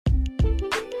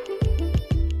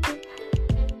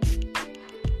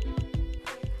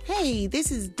Hey,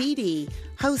 this is Dee Dee,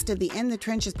 host of the In the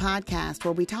Trenches podcast,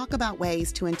 where we talk about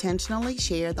ways to intentionally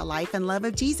share the life and love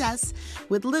of Jesus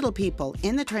with little people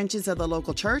in the trenches of the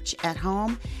local church, at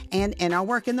home, and in our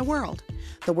work in the world.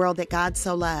 The world that God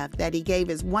so loved, that he gave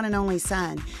his one and only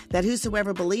Son, that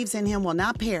whosoever believes in him will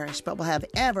not perish, but will have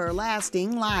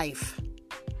everlasting life.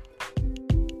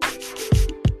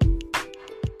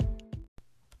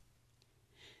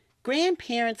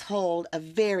 Grandparents hold a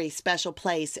very special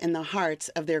place in the hearts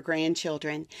of their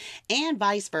grandchildren, and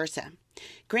vice versa.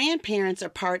 Grandparents are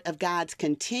part of God's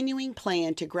continuing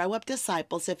plan to grow up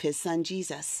disciples of his Son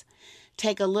Jesus.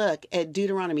 Take a look at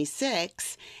Deuteronomy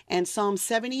 6 and Psalm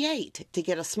 78 to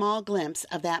get a small glimpse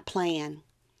of that plan.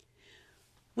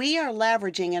 We are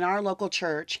leveraging in our local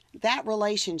church that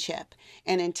relationship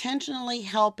and intentionally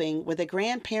helping with a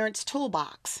grandparent's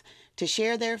toolbox to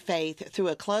share their faith through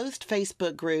a closed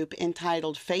Facebook group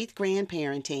entitled Faith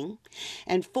Grandparenting,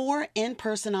 and 4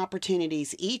 in-person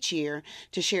opportunities each year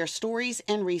to share stories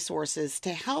and resources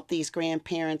to help these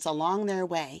grandparents along their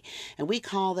way. And we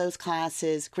call those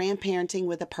classes Grandparenting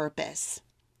with a Purpose.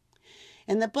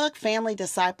 In the book Family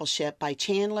Discipleship by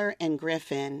Chandler and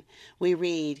Griffin, we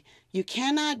read, "You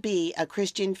cannot be a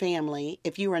Christian family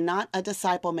if you are not a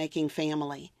disciple-making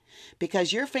family,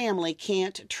 because your family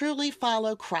can't truly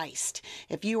follow Christ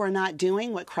if you are not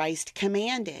doing what Christ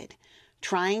commanded,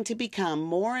 trying to become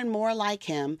more and more like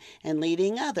him and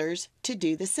leading others to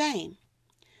do the same."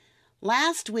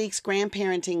 Last week's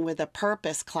Grandparenting with a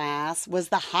Purpose class was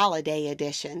the holiday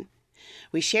edition.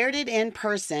 We shared it in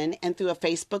person and through a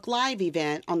Facebook Live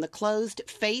event on the closed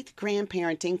Faith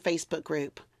Grandparenting Facebook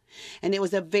group. And it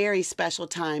was a very special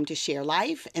time to share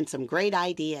life and some great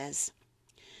ideas.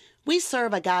 We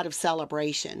serve a God of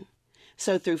celebration.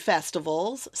 So through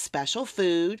festivals, special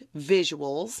food,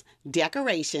 visuals,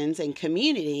 decorations, and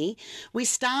community, we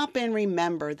stop and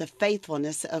remember the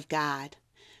faithfulness of God.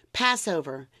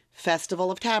 Passover,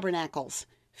 Festival of Tabernacles,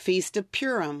 Feast of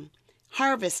Purim,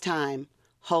 Harvest Time,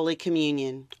 Holy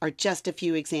Communion are just a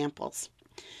few examples.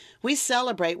 We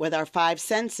celebrate with our 5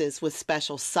 senses with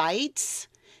special sights,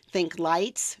 think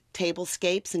lights,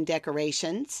 tablescapes, and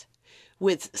decorations.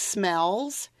 With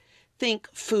smells, think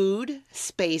food,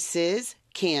 spaces,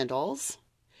 candles.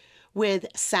 With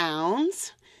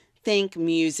sounds, think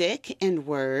music and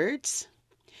words.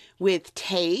 With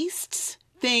tastes,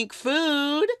 think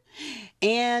food.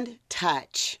 And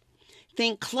touch,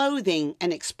 think clothing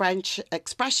and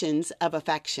expressions of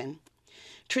affection.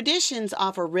 Traditions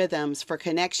offer rhythms for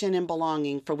connection and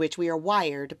belonging for which we are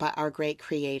wired by our great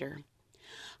Creator.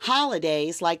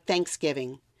 Holidays like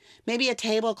Thanksgiving, maybe a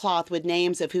tablecloth with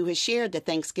names of who has shared the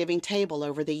Thanksgiving table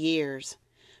over the years.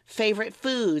 Favorite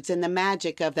foods and the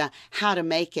magic of the how to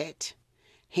make it.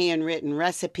 Handwritten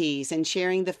recipes and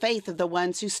sharing the faith of the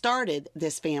ones who started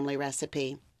this family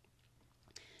recipe.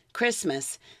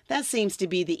 Christmas, that seems to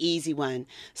be the easy one,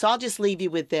 so I'll just leave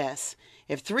you with this.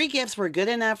 If 3 gifts were good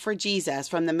enough for Jesus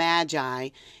from the Magi,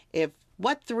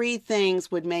 what 3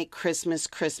 things would make Christmas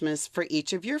Christmas for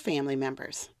each of your family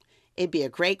members? It'd be a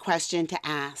great question to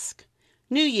ask.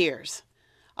 New Year's.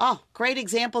 Oh, great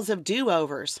examples of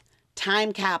do-overs,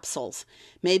 time capsules,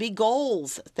 maybe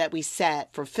goals that we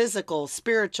set for physical,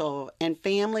 spiritual, and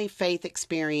family faith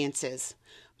experiences.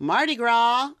 Mardi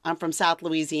Gras, I'm from South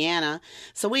Louisiana,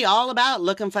 so we all about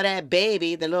looking for that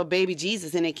baby, the little baby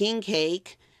Jesus in a king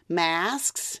cake,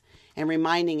 masks, and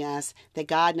reminding us that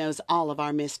God knows all of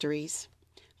our mysteries.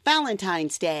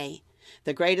 Valentine's Day,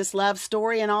 the greatest love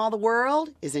story in all the world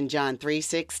is in John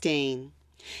 3:16.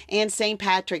 And St.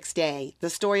 Patrick's Day, the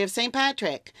story of St.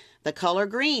 Patrick. The color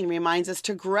green reminds us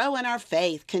to grow in our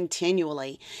faith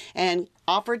continually and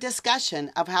offer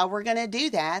discussion of how we're going to do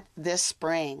that this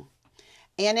spring.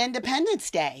 And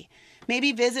Independence Day.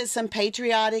 Maybe visit some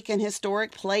patriotic and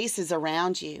historic places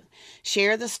around you.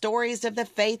 Share the stories of the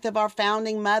faith of our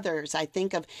founding mothers. I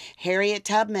think of Harriet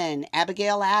Tubman,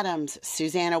 Abigail Adams,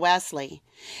 Susanna Wesley.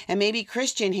 And maybe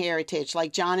Christian heritage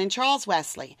like John and Charles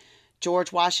Wesley,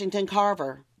 George Washington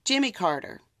Carver, Jimmy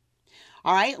Carter.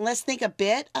 All right, let's think a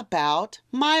bit about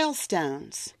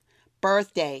milestones.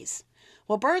 Birthdays.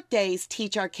 Well, birthdays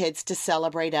teach our kids to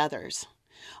celebrate others.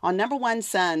 On number 1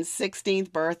 son's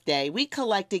 16th birthday, we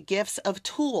collected gifts of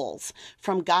tools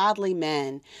from godly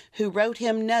men who wrote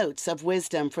him notes of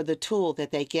wisdom for the tool that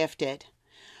they gifted.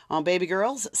 On baby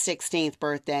girl's 16th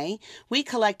birthday, we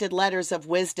collected letters of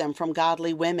wisdom from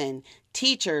godly women,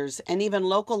 teachers, and even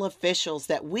local officials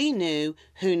that we knew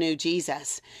who knew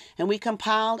Jesus. And we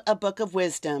compiled a book of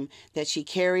wisdom that she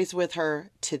carries with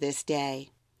her to this day.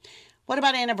 What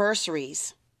about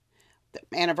anniversaries?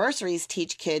 Anniversaries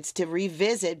teach kids to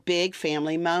revisit big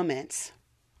family moments.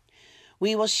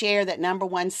 We will share that number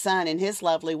one son and his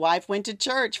lovely wife went to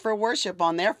church for worship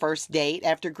on their first date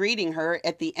after greeting her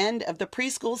at the end of the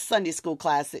preschool Sunday school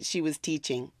class that she was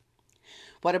teaching.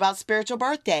 What about spiritual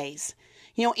birthdays?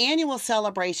 Annual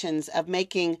celebrations of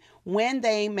making when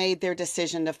they made their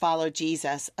decision to follow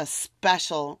Jesus a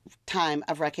special time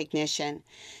of recognition.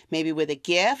 Maybe with a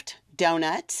gift,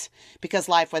 donuts, because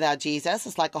life without Jesus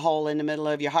is like a hole in the middle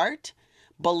of your heart.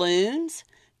 Balloons,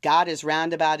 God is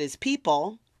round about his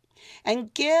people.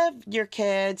 And give your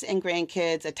kids and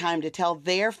grandkids a time to tell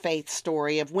their faith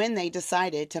story of when they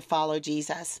decided to follow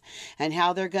Jesus and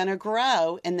how they're going to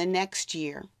grow in the next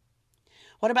year.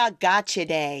 What about Gotcha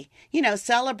Day?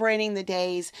 Celebrating the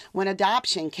days when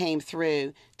adoption came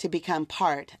through to become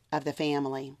part of the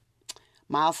family.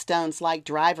 Milestones like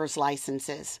driver's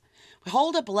licenses. We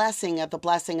hold a blessing of the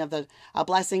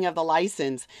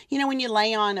license. When you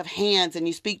lay on of hands and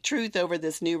you speak truth over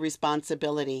this new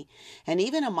responsibility. And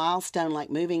even a milestone like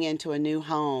moving into a new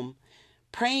home.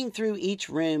 Praying through each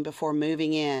room before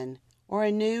moving in. Or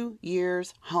a New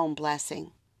Year's home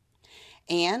blessing.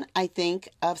 And I think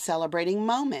of celebrating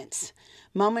moments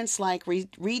like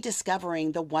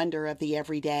rediscovering the wonder of the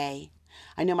everyday.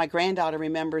 I know my granddaughter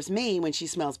remembers me when she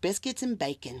smells biscuits and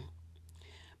bacon.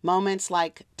 Moments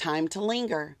like time to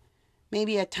linger,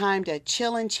 maybe a time to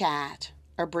chill and chat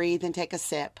or breathe and take a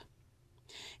sip.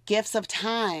 Gifts of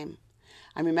time.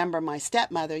 I remember my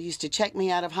stepmother used to check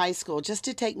me out of high school just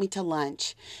to take me to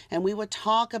lunch, and we would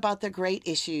talk about the great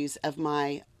issues of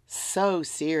my so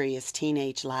serious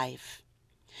teenage life.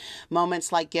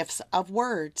 Moments like gifts of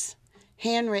words,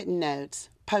 handwritten notes,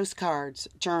 postcards,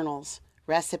 journals,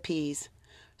 recipes,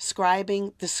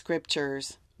 scribing the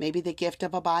scriptures, maybe the gift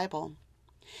of a Bible.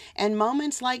 And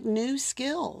moments like new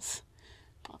skills.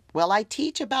 Well, I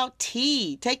teach about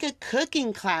tea, take a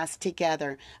cooking class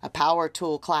together, a power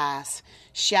tool class,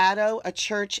 shadow a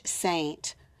church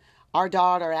saint. Our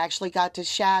daughter actually got to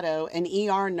shadow an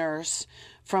ER nurse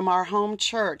from our home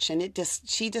church, and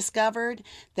she discovered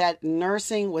that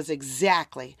nursing was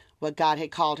exactly what God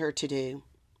had called her to do.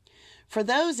 For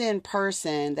those in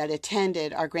person that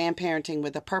attended our Grandparenting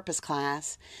with a Purpose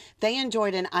class, they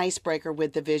enjoyed an icebreaker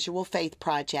with the Visual Faith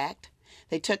Project.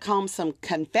 They took home some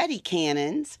confetti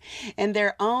cannons and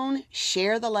their own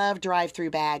Share the Love drive-through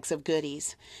bags of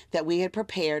goodies that we had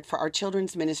prepared for our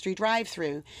children's ministry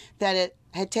drive-through that it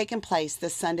had taken place the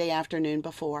Sunday afternoon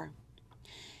before.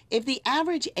 If the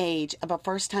average age of a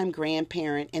first-time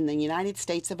grandparent in the United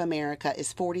States of America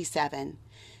is 47,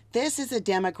 this is a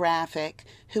demographic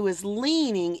who is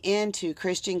leaning into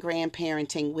Christian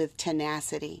grandparenting with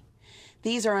tenacity.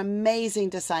 These are amazing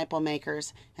disciple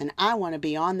makers, and I want to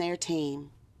be on their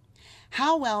team.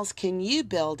 How else can you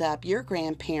build up your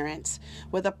grandparents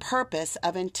with a purpose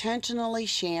of intentionally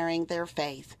sharing their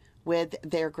faith with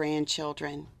their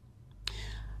grandchildren?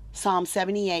 Psalm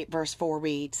 78 verse 4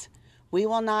 reads, "We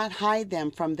will not hide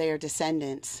them from their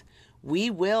descendants.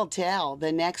 We will tell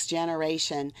the next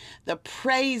generation the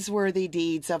praiseworthy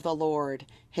deeds of the Lord,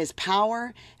 his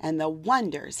power, and the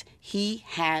wonders he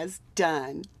has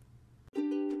done."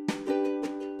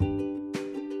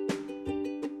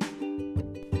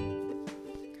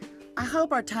 I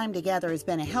hope our time together has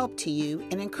been a help to you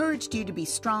and encouraged you to be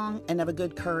strong and of a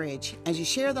good courage as you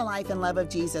share the life and love of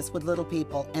Jesus with little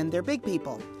people and their big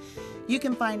people. You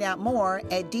can find out more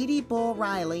at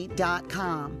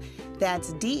dedebullriley.com.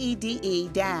 That's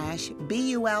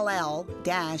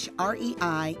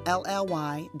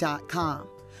DEDE-BULL-REILLY.com.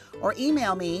 Or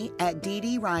email me at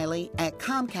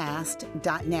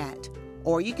ddriley@comcast.net.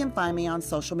 Or you can find me on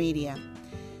social media.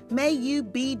 May you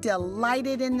be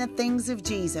delighted in the things of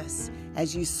Jesus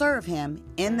as you serve him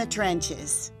in the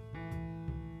trenches.